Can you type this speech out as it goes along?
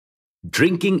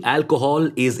Drinking alcohol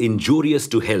is injurious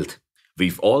to health.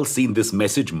 We've all seen this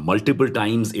message multiple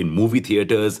times in movie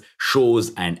theaters,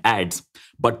 shows, and ads.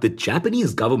 But the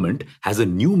Japanese government has a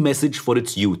new message for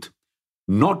its youth.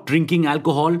 Not drinking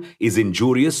alcohol is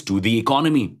injurious to the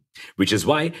economy, which is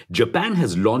why Japan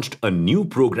has launched a new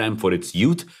program for its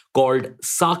youth called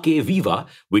Sake Viva,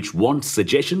 which wants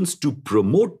suggestions to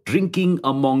promote drinking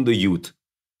among the youth.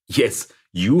 Yes,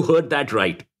 you heard that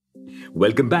right.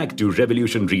 Welcome back to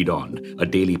Revolution Read On, a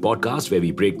daily podcast where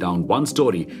we break down one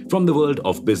story from the world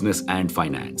of business and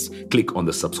finance. Click on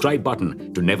the subscribe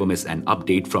button to never miss an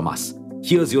update from us.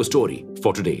 Here's your story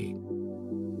for today.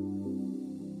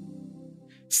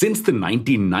 Since the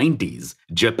 1990s,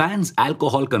 Japan's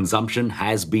alcohol consumption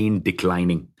has been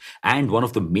declining. And one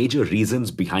of the major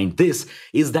reasons behind this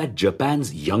is that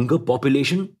Japan's younger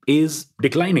population is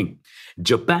declining.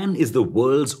 Japan is the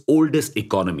world's oldest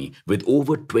economy, with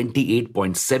over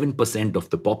 28.7% of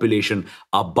the population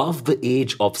above the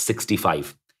age of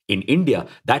 65. In India,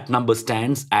 that number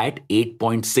stands at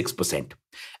 8.6%.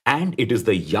 And it is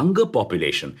the younger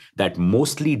population that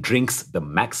mostly drinks the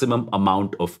maximum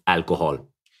amount of alcohol.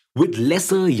 With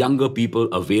lesser younger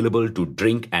people available to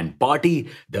drink and party,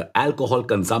 the alcohol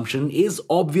consumption is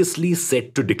obviously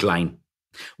set to decline.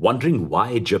 Wondering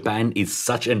why Japan is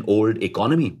such an old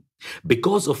economy?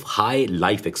 Because of high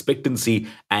life expectancy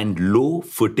and low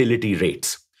fertility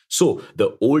rates. So,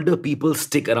 the older people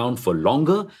stick around for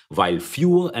longer while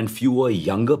fewer and fewer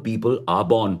younger people are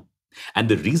born. And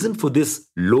the reason for this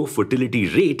low fertility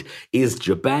rate is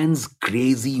Japan's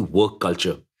crazy work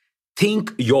culture.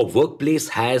 Think your workplace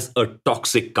has a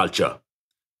toxic culture.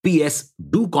 P.S.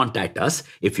 Do contact us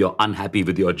if you're unhappy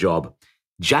with your job.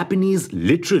 Japanese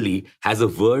literally has a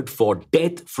word for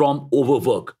death from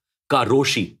overwork,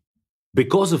 karoshi.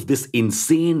 Because of this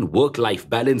insane work life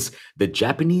balance, the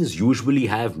Japanese usually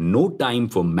have no time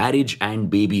for marriage and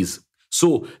babies.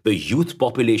 So the youth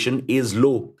population is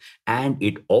low, and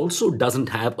it also doesn't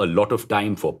have a lot of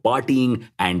time for partying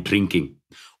and drinking.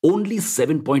 Only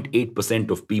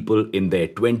 7.8% of people in their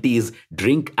 20s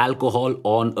drink alcohol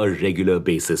on a regular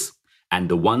basis. And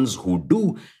the ones who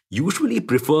do usually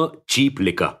prefer cheap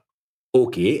liquor.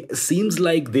 Okay, seems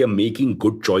like they're making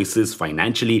good choices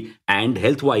financially and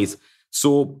health wise.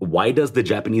 So, why does the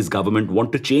Japanese government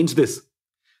want to change this?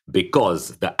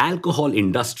 Because the alcohol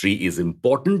industry is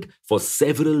important for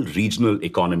several regional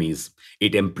economies.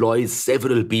 It employs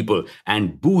several people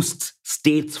and boosts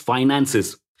states'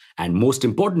 finances. And most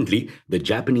importantly, the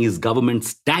Japanese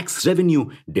government's tax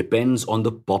revenue depends on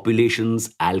the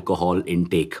population's alcohol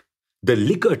intake. The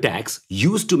liquor tax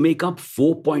used to make up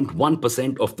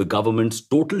 4.1% of the government's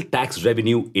total tax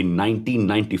revenue in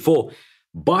 1994,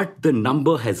 but the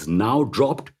number has now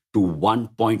dropped to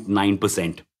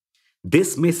 1.9%.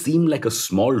 This may seem like a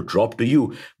small drop to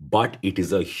you, but it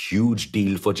is a huge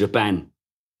deal for Japan.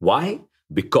 Why?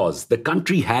 Because the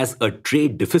country has a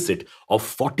trade deficit of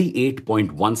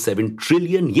 48.17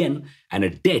 trillion yen and a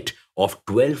debt of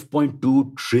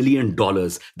 $12.2 trillion,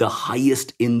 dollars, the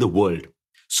highest in the world.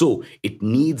 So it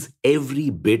needs every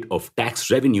bit of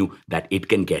tax revenue that it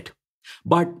can get.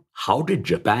 But how did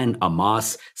Japan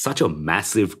amass such a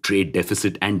massive trade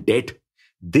deficit and debt?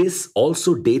 This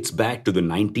also dates back to the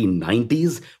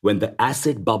 1990s when the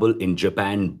asset bubble in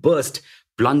Japan burst,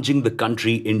 plunging the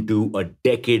country into a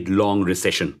decade-long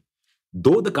recession.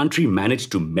 Though the country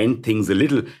managed to mend things a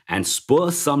little and spur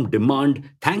some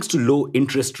demand thanks to low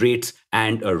interest rates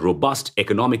and a robust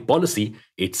economic policy,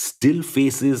 it still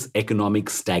faces economic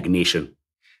stagnation.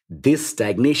 This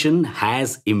stagnation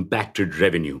has impacted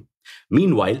revenue.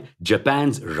 Meanwhile,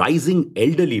 Japan's rising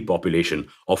elderly population,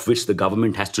 of which the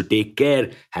government has to take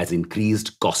care, has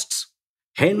increased costs.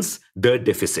 Hence, the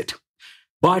deficit.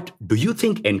 But do you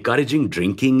think encouraging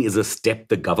drinking is a step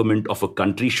the government of a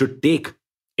country should take?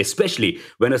 Especially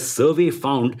when a survey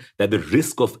found that the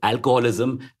risk of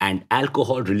alcoholism and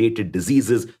alcohol related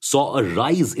diseases saw a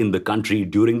rise in the country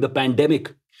during the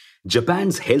pandemic.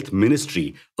 Japan's health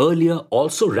ministry earlier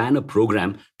also ran a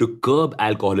program to curb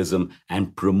alcoholism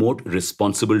and promote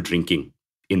responsible drinking.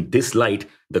 In this light,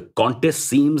 the contest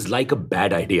seems like a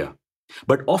bad idea.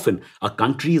 But often, a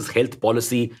country's health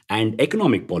policy and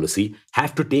economic policy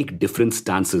have to take different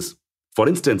stances. For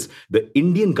instance, the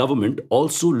Indian government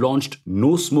also launched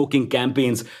no smoking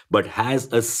campaigns but has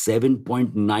a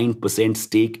 7.9%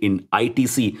 stake in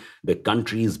ITC, the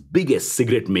country's biggest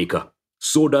cigarette maker.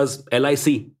 So does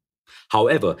LIC.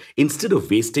 However, instead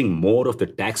of wasting more of the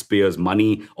taxpayers'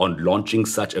 money on launching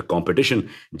such a competition,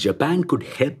 Japan could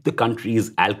help the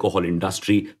country's alcohol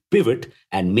industry pivot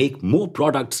and make more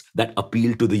products that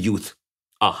appeal to the youth.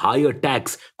 A higher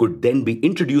tax could then be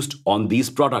introduced on these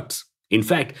products. In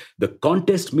fact, the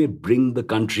contest may bring the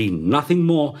country nothing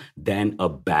more than a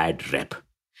bad rep.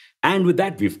 And with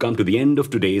that, we've come to the end of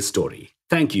today's story.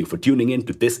 Thank you for tuning in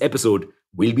to this episode.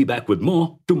 We'll be back with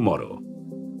more tomorrow.